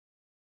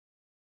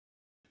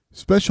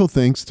Special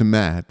thanks to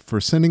Matt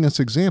for sending us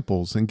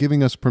examples and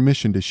giving us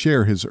permission to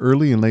share his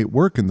early and late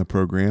work in the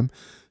program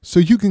so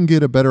you can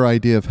get a better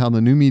idea of how the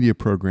new media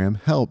program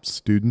helps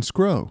students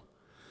grow.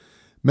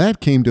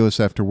 Matt came to us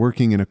after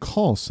working in a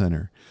call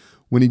center.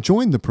 When he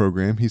joined the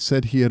program, he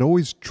said he had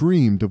always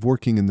dreamed of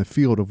working in the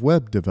field of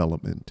web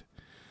development.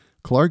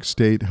 Clark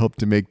State helped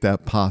to make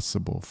that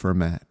possible for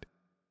Matt.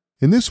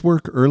 In this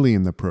work early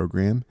in the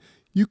program,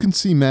 you can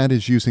see Matt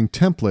is using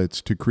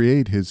templates to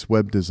create his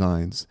web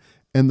designs,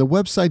 and the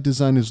website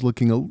design is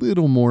looking a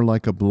little more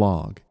like a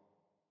blog.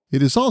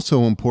 It is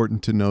also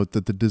important to note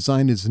that the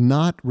design is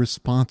not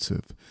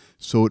responsive,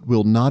 so it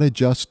will not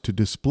adjust to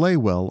display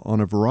well on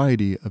a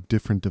variety of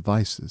different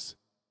devices.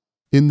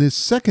 In this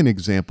second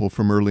example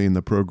from early in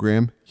the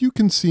program, you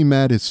can see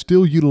Matt is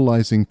still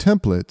utilizing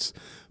templates,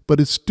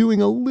 but it's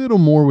doing a little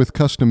more with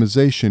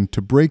customization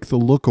to break the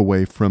look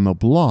away from a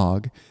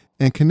blog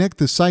and connect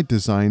the site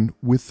design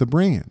with the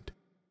brand.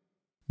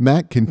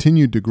 Matt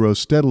continued to grow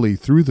steadily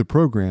through the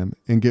program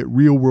and get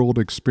real-world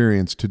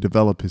experience to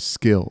develop his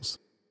skills.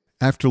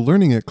 After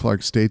learning at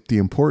Clark State the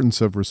importance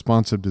of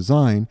responsive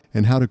design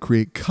and how to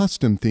create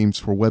custom themes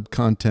for web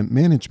content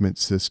management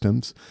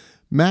systems,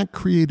 Matt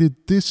created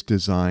this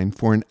design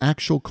for an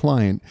actual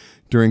client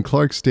during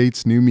Clark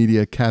State's New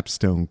Media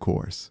Capstone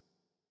course.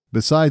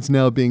 Besides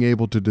now being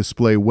able to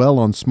display well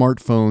on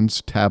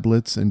smartphones,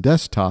 tablets, and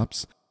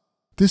desktops,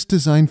 this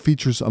design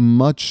features a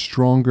much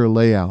stronger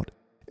layout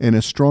and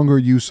a stronger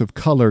use of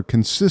color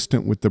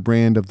consistent with the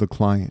brand of the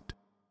client.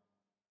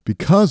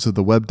 Because of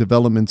the web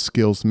development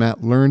skills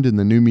Matt learned in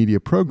the new media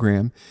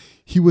program,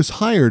 he was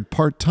hired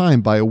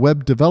part-time by a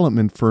web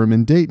development firm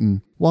in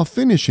Dayton while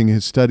finishing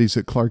his studies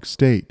at Clark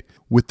State,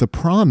 with the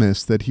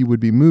promise that he would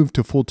be moved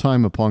to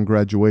full-time upon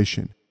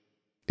graduation.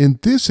 In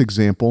this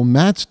example,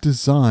 Matt's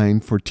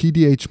design for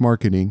TDH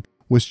Marketing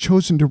was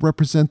chosen to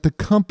represent the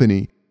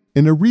company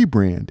in a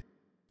rebrand,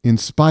 in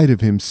spite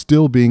of him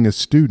still being a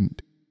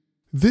student.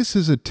 This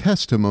is a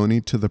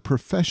testimony to the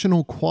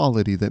professional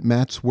quality that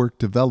Matt's work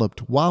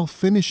developed while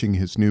finishing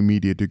his new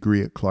media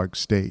degree at Clark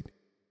State.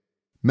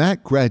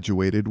 Matt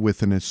graduated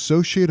with an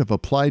Associate of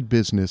Applied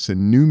Business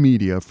in New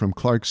Media from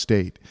Clark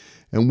State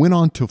and went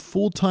on to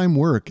full-time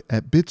work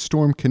at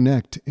BitStorm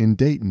Connect in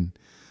Dayton,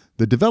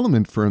 the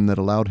development firm that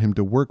allowed him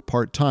to work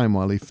part-time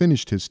while he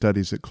finished his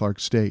studies at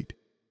Clark State.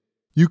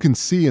 You can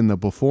see in the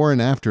before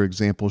and after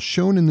examples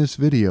shown in this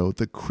video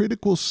the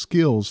critical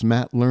skills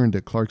Matt learned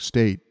at Clark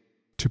State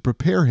to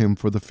prepare him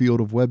for the field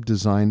of web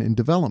design and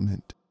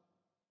development.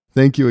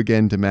 Thank you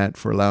again to Matt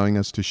for allowing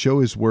us to show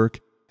his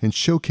work and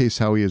showcase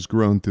how he has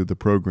grown through the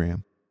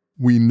program.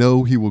 We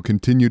know he will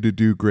continue to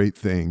do great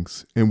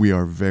things, and we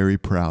are very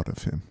proud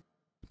of him.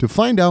 To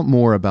find out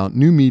more about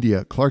new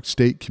media at Clark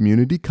State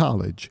Community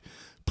College,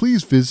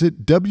 please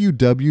visit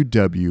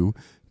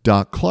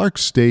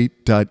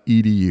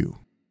www.clarkstate.edu.